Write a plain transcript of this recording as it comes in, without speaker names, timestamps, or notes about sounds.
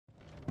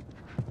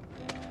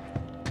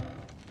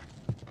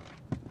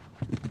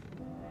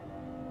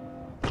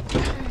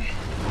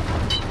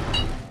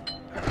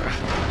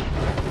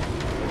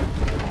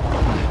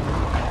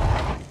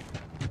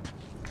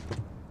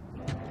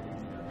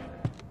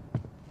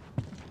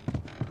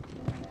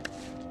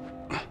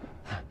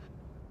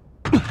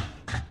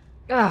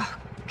Oh,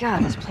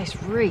 God, this place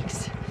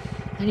reeks.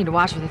 I need to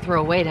watch what they throw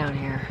away down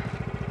here.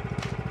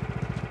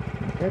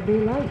 There'd be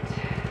light.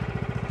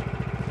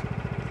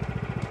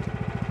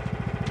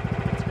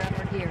 Let's grab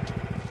our gear.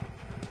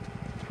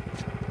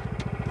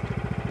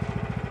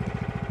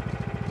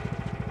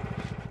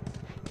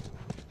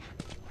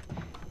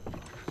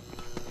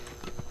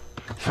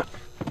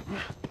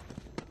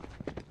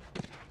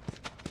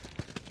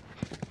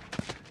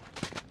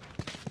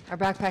 Our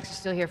backpacks are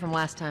still here from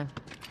last time.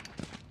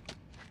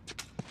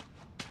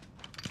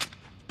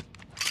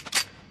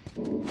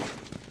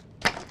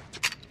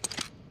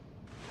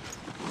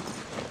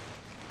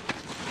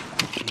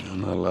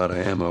 Not a lot of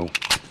ammo.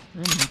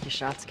 Make your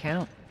shots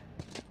count.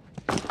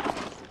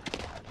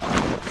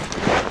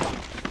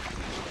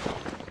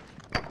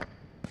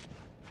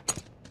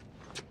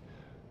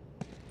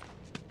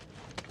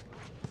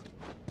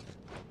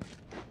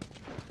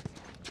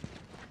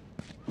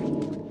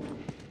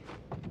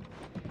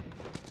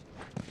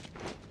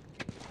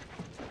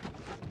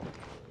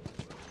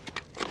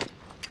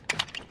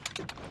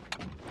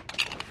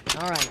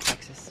 All right,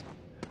 Texas.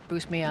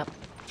 Boost me up.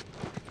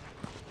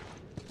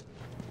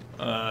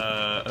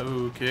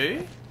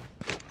 Okay.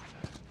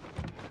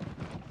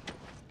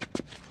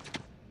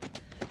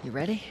 You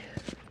ready?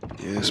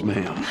 Yes,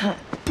 ma'am.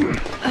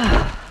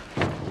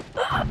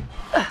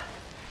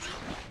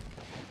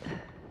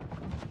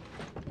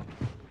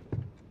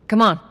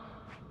 Come on.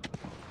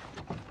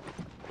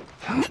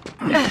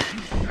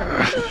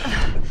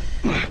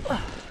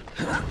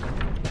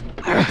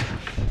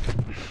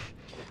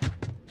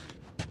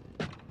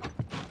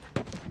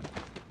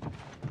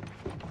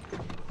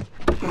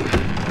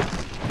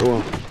 Go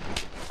on.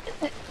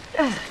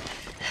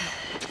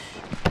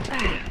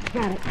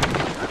 Got it.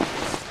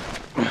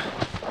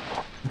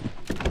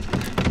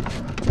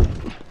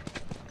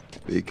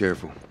 Be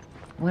careful.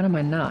 When am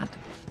I not?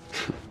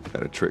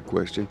 Got a trick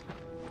question?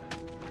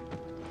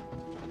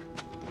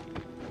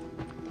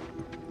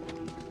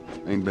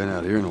 Ain't been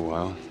out here in a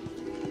while.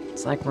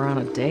 It's like we're on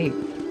a date.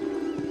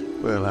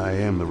 Well, I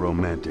am the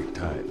romantic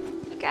type.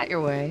 You got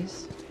your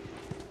ways.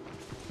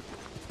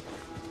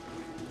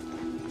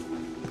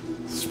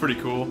 This is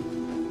pretty cool.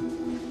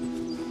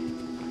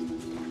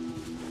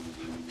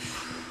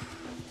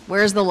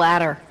 Where's the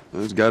ladder?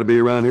 Well, it's got to be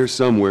around here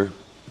somewhere.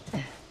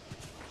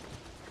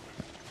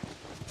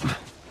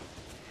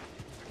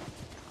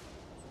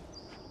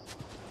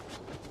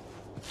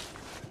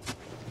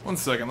 One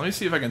second, let me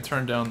see if I can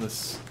turn down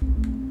this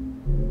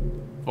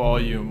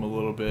volume a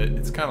little bit.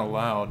 It's kind of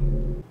loud.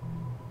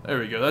 There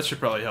we go, that should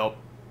probably help.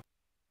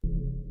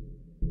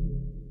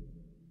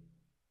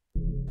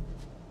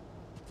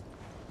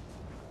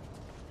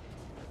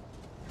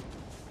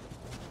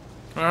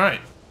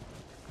 Alright.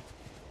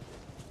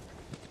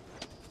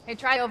 Hey,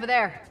 try over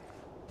there.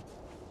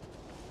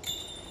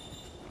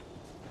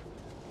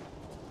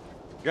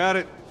 Got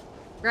it.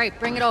 Great,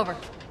 bring it over.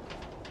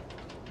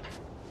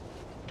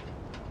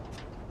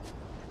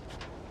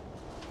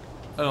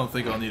 I don't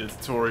think I'll need a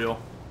tutorial.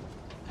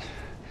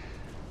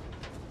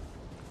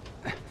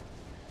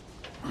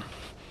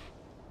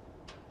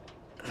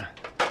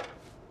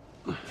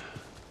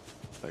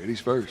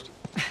 Ladies first.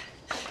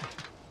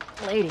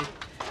 Lady,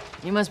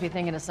 you must be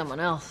thinking of someone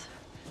else.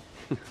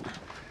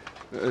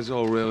 It's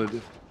all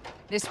relative.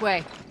 This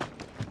way.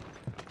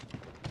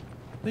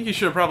 I think he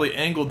should have probably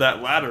angled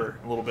that ladder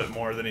a little bit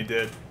more than he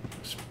did.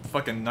 Just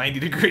fucking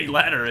 90-degree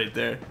ladder right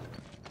there.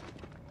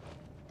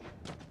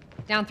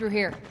 Down through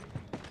here.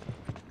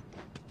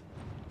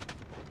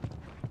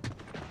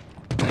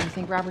 You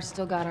think Robert's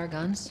still got our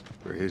guns?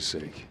 For his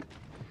sake,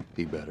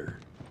 he better.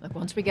 Look,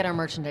 once we get our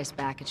merchandise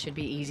back, it should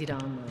be easy to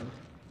unload.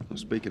 Well,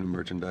 speaking of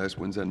merchandise,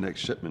 when's that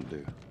next shipment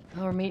due?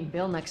 Oh, we're meeting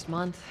Bill next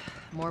month.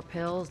 More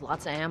pills,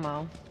 lots of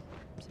ammo.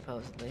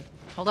 Supposedly.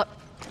 Hold up.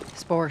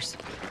 Spores.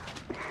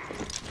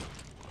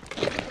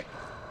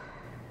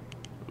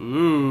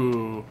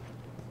 Ooh.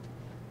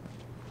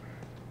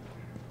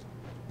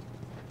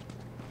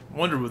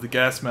 Wonder what the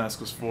gas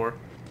mask was for.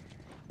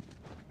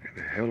 Where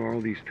the hell are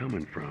all these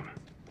coming from?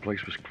 The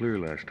place was clear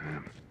last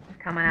time.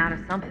 Coming out of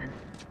something.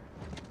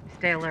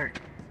 Stay alert.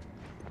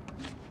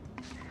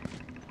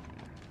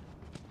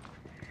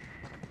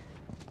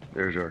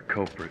 There's our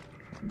culprit.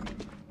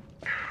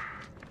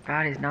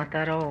 Body's not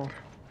that old.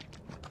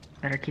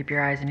 Better keep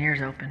your eyes and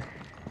ears open.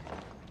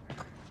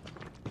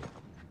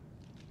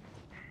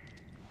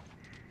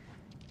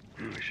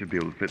 We should be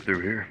able to fit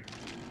through here.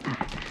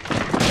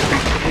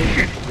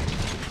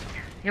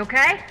 You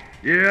okay?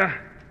 Yeah.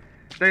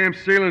 Damn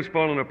ceiling's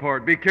falling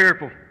apart. Be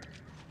careful.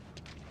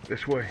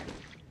 This way.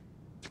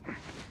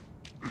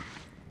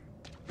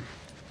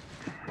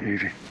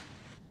 Easy.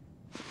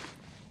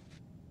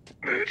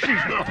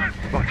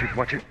 Watch it,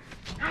 watch it.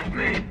 Help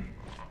me.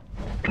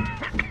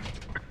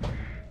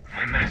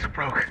 My mask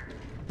broke.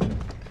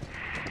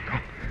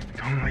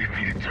 Don't leave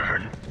me to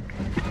turn.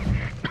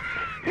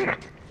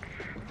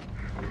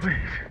 Please.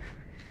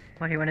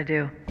 What do you want to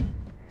do?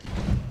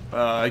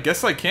 I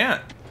guess I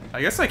can't.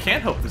 I guess I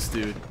can't help this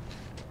dude.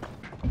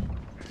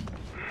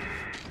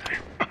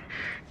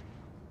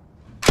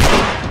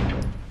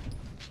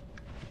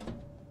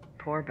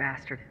 Poor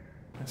bastard.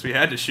 So we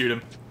had to shoot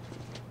him.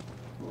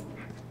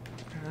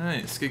 Alright,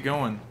 let's get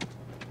going.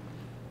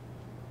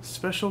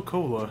 Special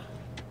cola.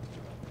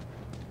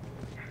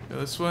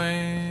 Go this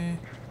way.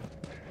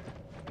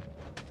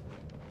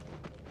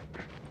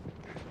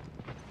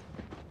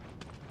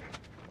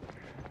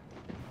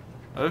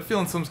 I have a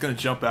feeling someone's gonna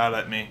jump out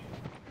at me.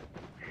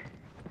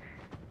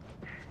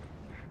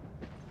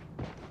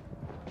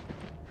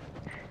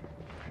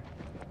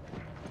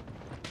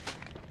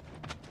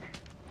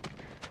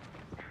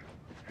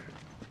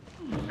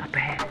 Up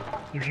ahead.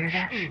 You hear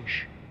that?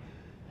 Shh.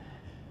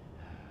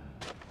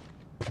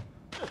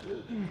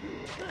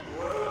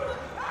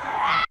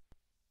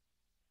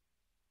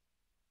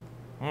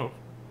 Oh,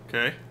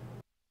 okay.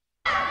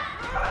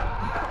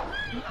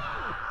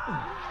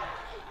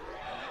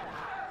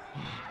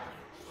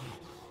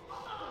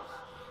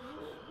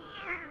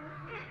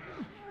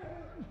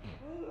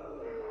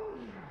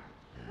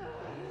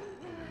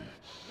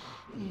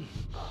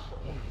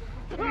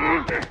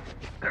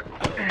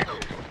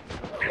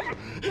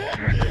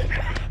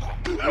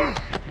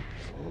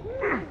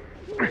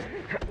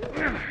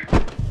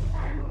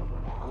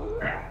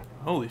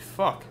 Holy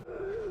fuck.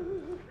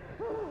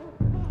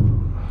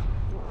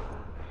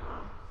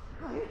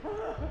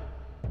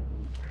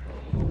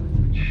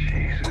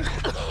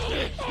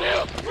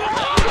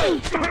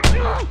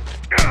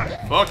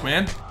 Fuck,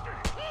 man.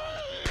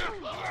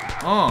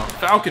 Oh,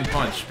 Falcon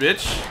Punch,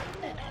 bitch.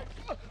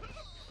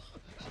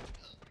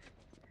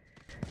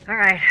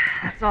 Alright,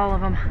 that's all of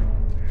them.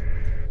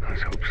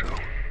 Let's hope so.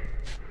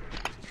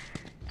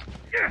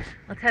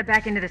 Let's head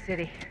back into the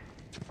city.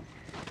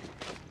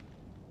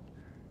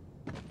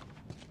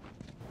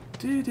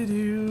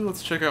 Doo-doo-doo.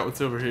 Let's check out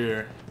what's over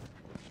here.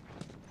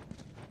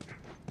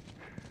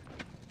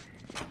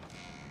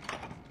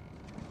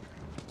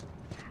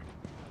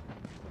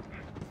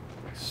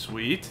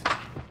 Sweet.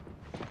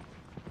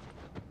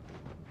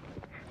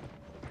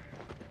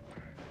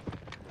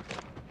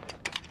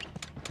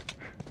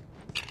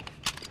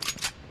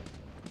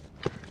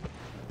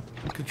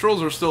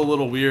 Controls are still a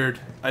little weird.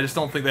 I just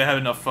don't think they have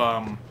enough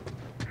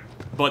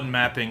button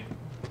mapping.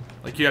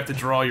 Like you have to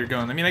draw your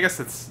gun. I mean, I guess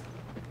it's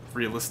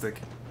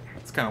realistic.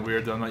 It's kind of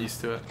weird though. I'm not used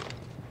to it.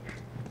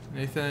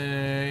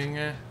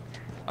 Anything?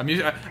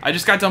 I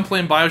just got done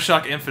playing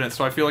BioShock Infinite,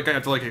 so I feel like I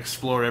have to like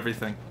explore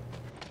everything.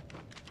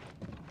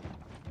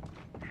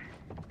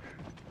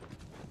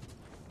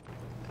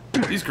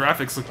 These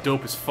graphics look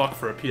dope as fuck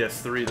for a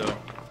PS3 though.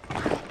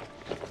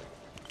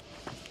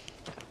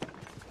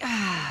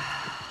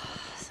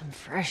 Some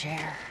fresh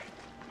air.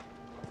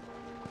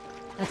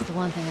 That's the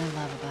one thing I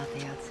love about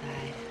the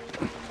outside.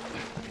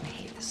 I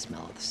hate the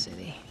smell of the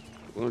city.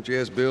 Why don't you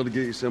ask Bill to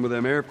get you some of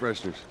them air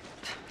fresheners?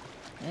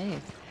 Hey,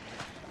 if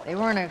they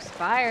weren't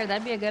expired,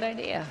 that'd be a good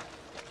idea.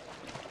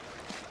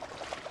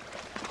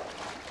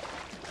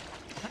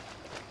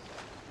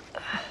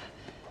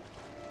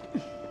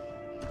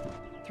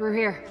 Through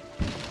here.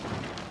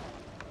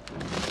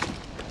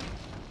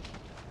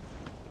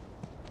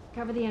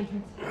 Cover the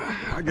entrance.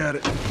 I got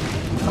it.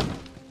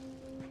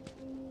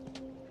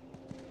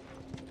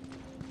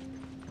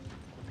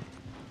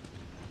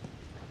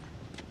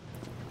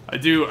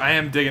 I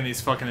am digging these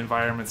fucking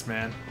environments,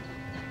 man.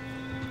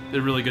 Did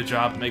a really good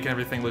job making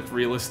everything look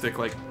realistic,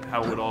 like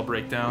how it would all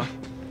break down.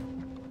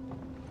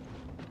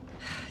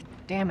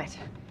 Damn it.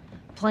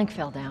 Plank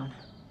fell down.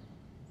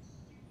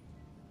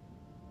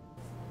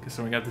 Guess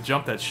then we got to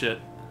jump that shit.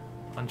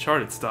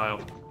 Uncharted style.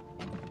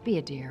 Be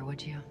a dear,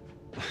 would you?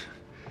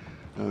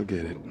 I'll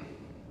get it.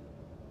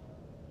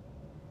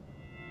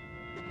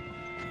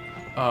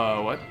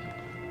 What?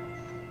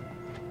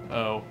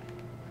 Oh.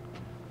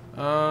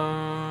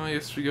 I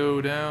guess we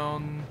go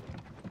down.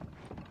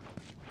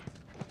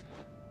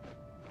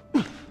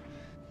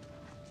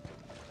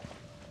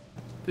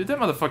 Dude, that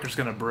motherfucker's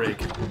gonna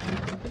break.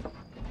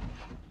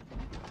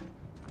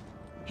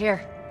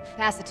 Here,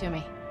 pass it to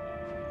me.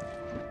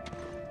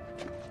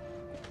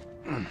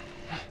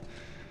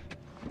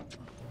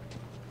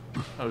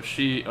 Oh,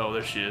 oh,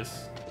 there she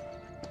is.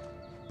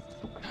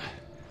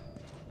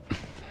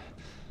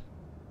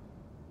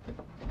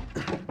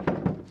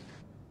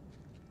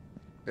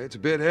 It's a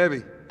bit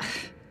heavy.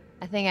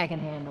 I think I can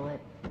handle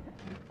it.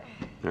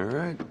 All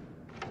right.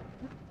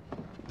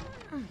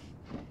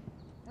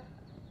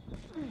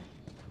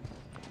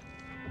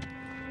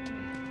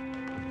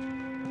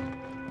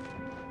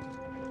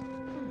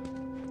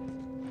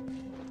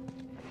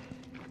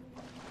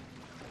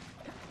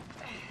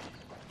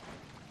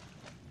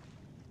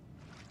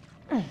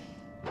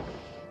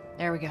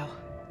 There we go.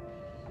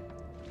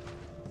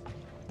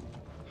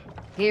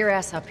 Get your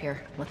ass up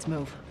here. Let's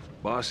move.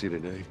 Bossy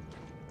today.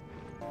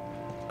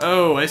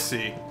 Oh, I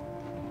see.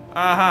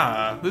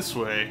 Aha, this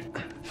way.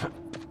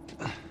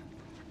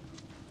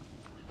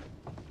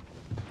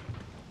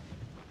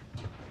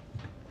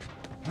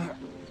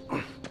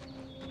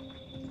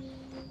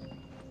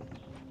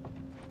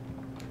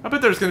 I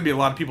bet there's gonna be a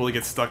lot of people that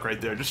get stuck right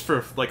there, just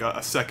for like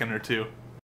a second or two.